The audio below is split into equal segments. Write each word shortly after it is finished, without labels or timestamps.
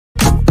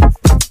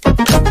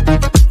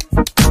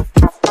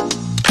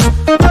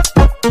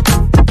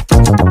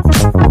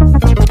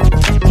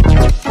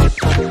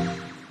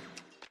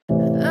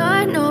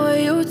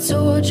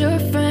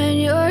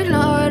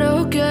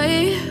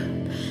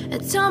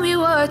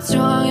what's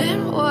wrong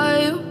and why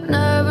you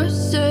never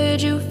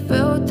said you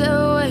felt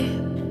that way.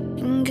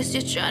 And guess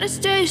you're trying to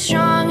stay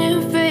strong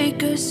and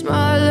fake a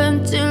smile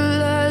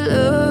until I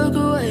look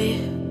away.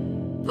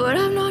 But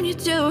I've known you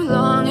too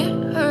long,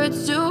 it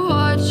hurts to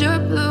watch your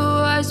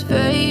blue eyes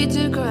fade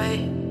to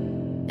gray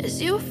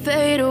as you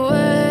fade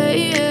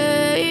away,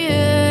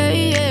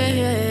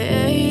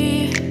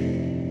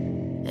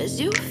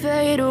 as you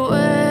fade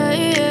away.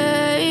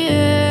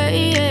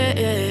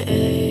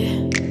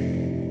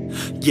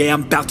 Yeah,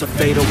 I'm about to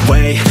fade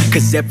away,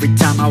 cause every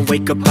time I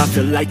wake up I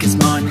feel like it's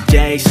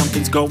Monday.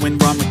 Something's going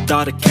wrong with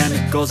all the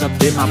chemicals up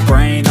in my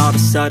brain. All of a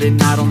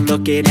sudden I don't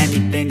look at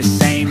anything the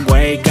same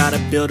way. Got a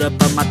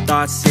buildup of my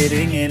thoughts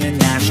sitting in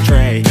an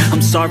ashtray.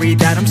 I'm sorry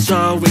that I'm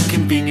so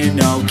inconvenient,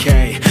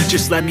 okay.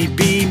 Just let me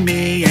be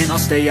me and I'll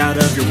stay out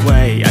of your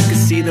way. I can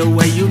see the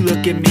way you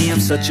look at me, I'm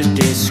such a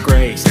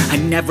disgrace. I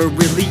never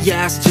really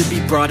asked to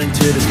be brought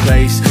into this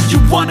place. You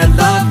wanna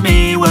love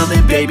me? Well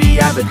then baby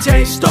I have a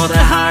taste. All the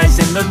highs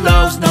and the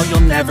lows, no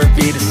you'll never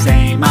be the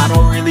same. I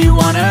don't really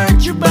wanna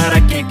hurt you but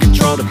I can't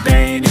control the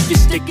pain. If you're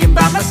sticking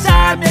by my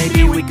side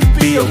maybe we could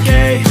be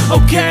okay.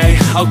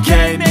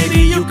 Okay,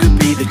 maybe you could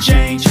be the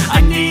change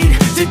I need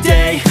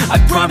today. I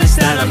promise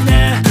that I've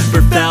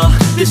never felt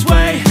this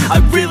way. I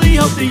really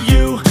hope that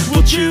you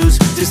will choose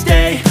to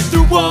stay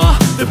through all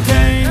the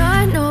pain.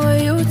 I know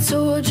you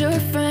told your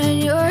friend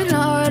you're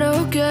not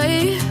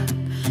okay,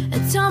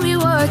 and tell me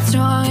what's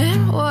wrong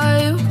and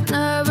why you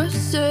never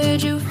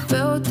said you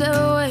felt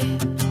that way.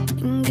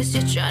 And guess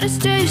you're trying to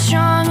stay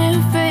strong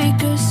and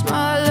fake a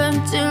smile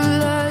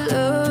until I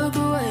look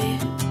away.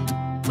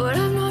 But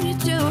I've known you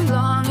too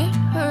long, it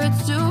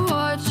hurts to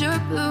watch your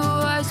blue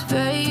eyes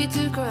fade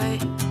to gray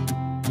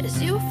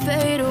as you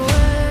fade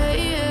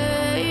away,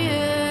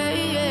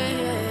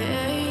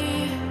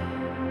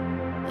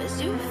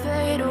 as you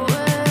fade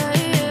away,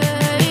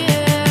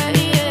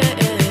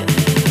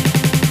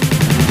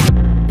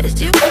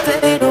 as you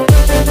fade away.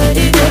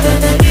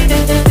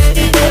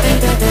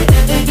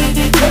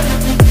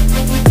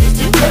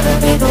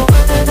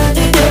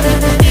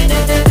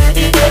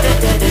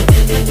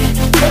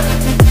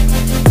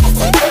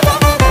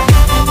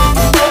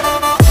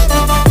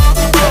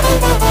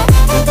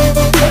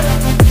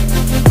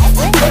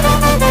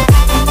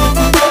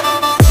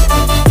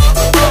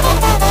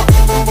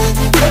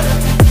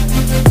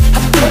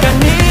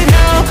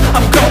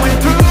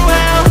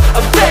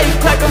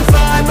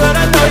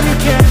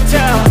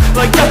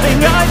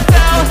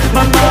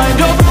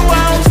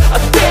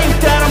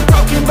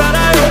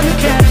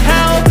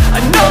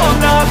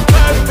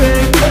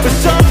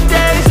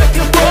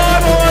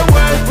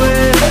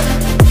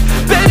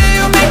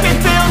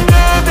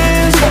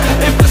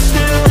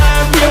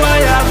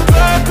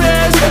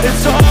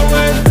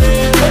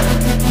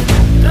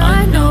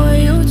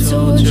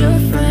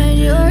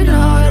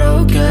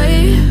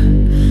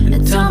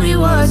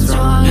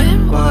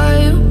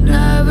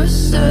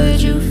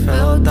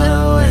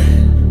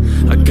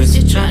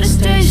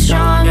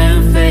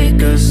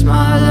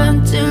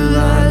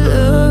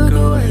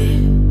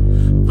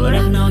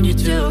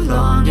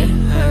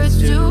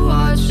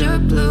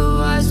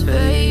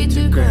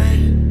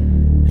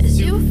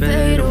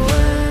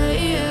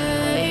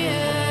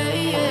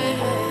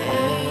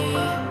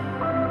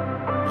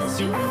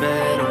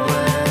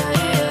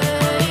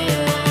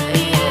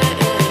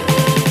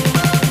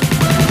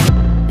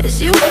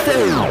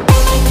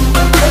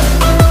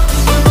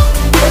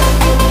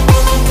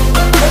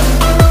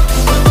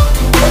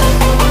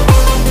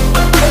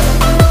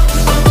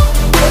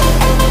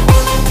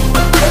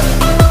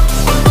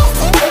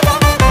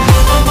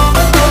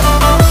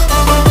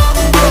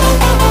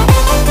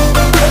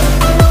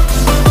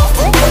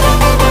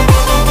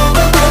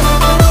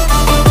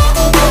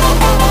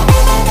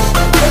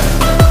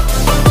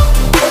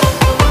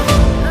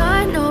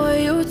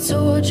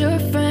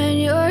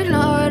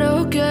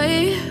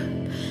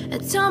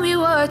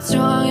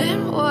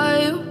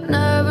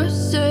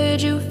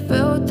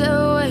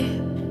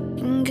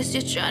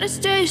 You're trying to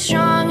stay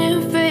strong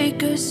and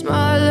fake a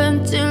smile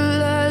until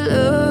I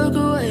look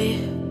away.